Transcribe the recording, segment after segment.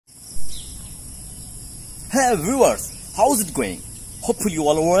Hey viewers, how's it going? Hopefully you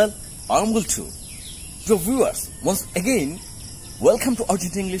all are well. I'm well too. Dear viewers, once again, welcome to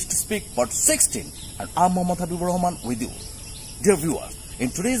Urgent English to Speak part 16, and I'm Habibur Rahman with you. Dear viewers,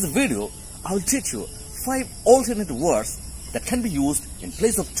 in today's video, I will teach you 5 alternate words that can be used in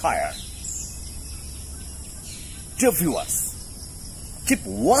place of tired. Dear viewers, keep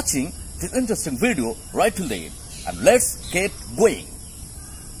watching this interesting video right till the end, and let's get going.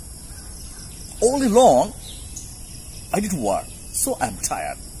 All day long, I did work, so I'm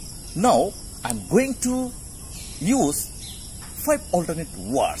tired. Now, I'm going to use 5 alternate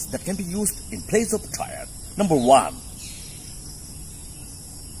words that can be used in place of tired. Number 1.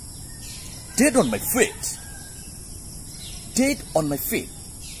 Dead on my feet. Dead on my feet.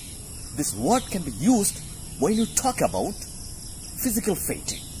 This word can be used when you talk about physical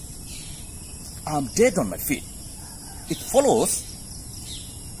fatigue. I'm dead on my feet. It follows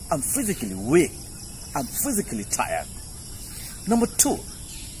I'm physically weak. I'm physically tired. Number 2.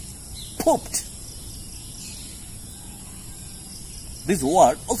 Pooped. This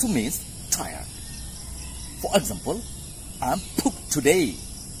word also means tired. For example, I'm pooped today.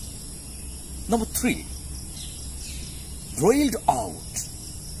 Number 3. Drilled out.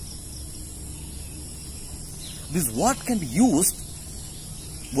 This word can be used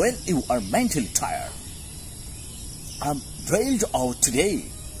when you are mentally tired. I'm drilled out today.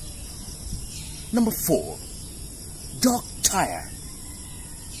 Number 4. Dog tired.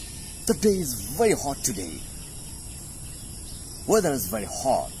 The day is very hot today. Weather is very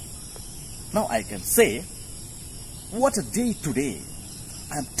hot. Now I can say, what a day today.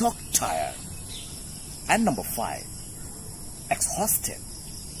 I'm dog tired. And number 5. Exhausted.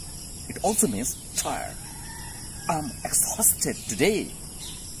 It also means tired. I'm exhausted today.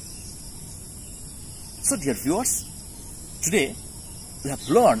 So dear viewers, today we have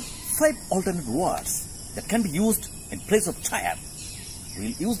learned 5 alternate words that can be used in place of tired.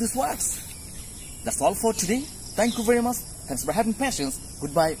 We'll use these words. That's all for today. Thank you very much. Thanks for having patience.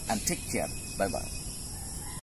 Goodbye and take care. Bye-bye.